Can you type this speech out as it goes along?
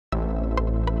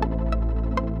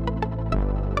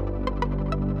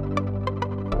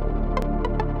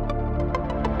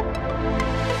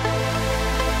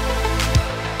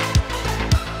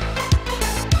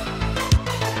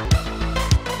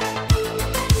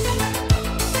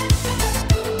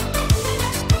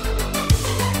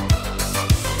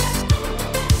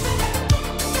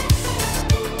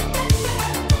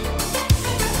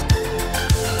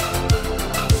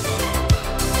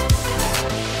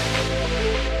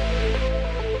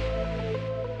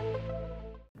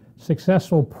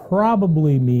Successful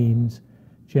probably means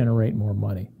generate more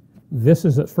money. This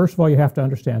is, first of all, you have to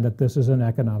understand that this is an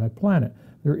economic planet.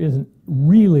 There isn't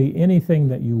really anything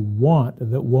that you want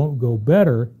that won't go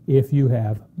better if you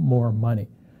have more money.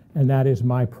 And that is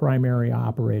my primary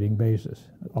operating basis.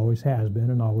 It always has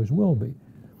been and always will be.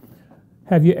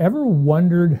 Have you ever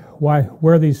wondered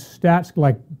where these stats,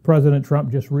 like President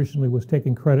Trump just recently was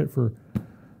taking credit for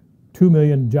 2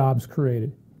 million jobs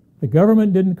created? The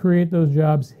government didn't create those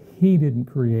jobs. He didn't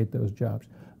create those jobs.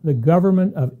 The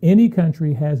government of any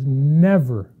country has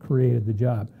never created the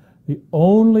job. The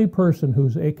only person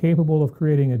who's capable of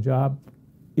creating a job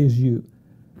is you.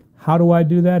 How do I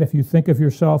do that? If you think of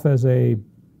yourself as a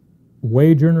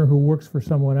wage earner who works for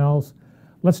someone else,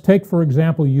 let's take, for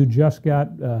example, you just got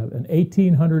an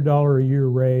 $1,800 a year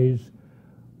raise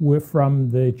from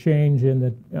the change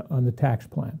on the tax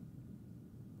plan.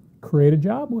 Create a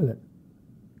job with it.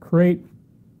 Create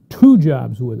 2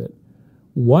 jobs with it.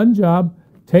 1 job,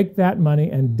 take that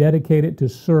money and dedicate it to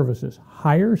services.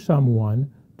 Hire someone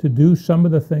to do some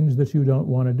of the things that you don't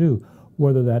want to do,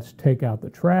 whether that's take out the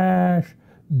trash,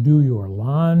 do your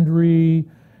laundry,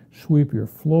 sweep your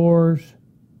floors.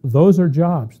 Those are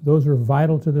jobs. Those are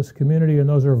vital to this community, and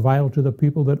those are vital to the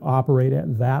people that operate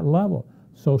at that level.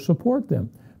 So support them,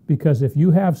 because if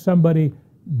you have somebody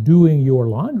doing your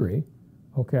laundry,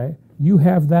 okay, you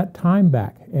have that time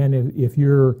back. And if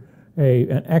you're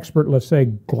an expert, let's say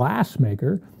glass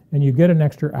maker, and you get an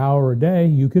extra hour a day,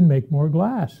 you can make more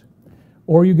glass.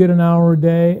 Or you get an hour a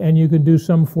day and you can do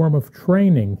some form of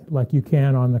training like you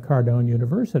can on the Cardone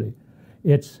University.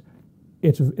 It's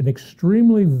an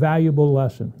extremely valuable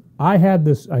lesson. I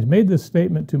made this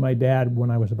statement to my dad when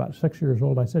I was about 6 years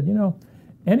old. I said, you know,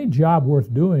 any job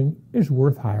worth doing is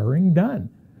worth hiring done.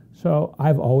 So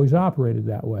I've always operated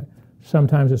that way.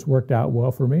 Sometimes it's worked out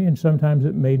well for me, and sometimes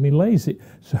it made me lazy.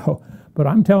 But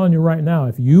I'm telling you right now,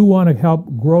 if you want to help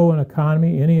grow an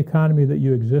economy, any economy that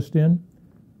you exist in,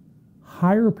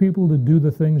 hire people to do the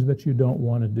things that you don't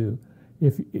want to do.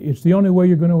 It's the only way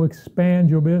you're going to expand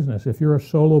your business. If you're a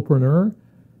solopreneur,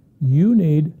 you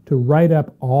need to write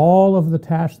up all of the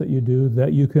tasks that you do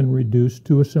that you can reduce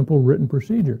to a simple written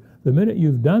procedure. The minute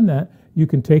you've done that, you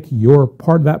can take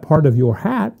that part of your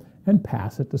hat and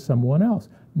pass it to someone else.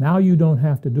 Now you don't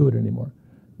have to do it anymore.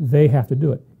 They have to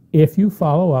do it if you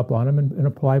follow up on them and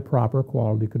apply proper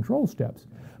quality control steps.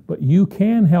 But you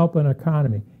can help an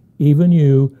economy, even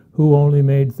you who only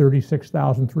made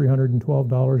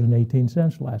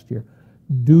 $36,312.18 last year.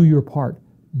 Do your part.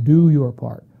 Do your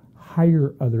part.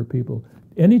 Hire other people.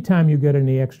 Anytime you get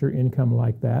any extra income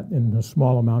like that, in the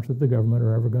small amounts that the government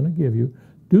are ever going to give you,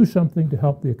 do something to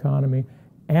help the economy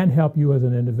and help you as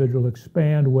an individual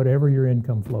expand whatever your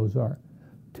income flows are.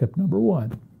 Tip number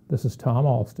 1. This is Tom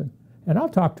Alston, and I'll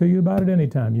talk to you about it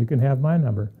anytime. You can have my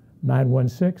number,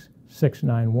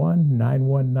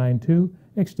 916-691-9192,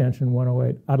 extension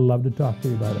 108. I'd love to talk to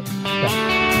you about it. Thanks.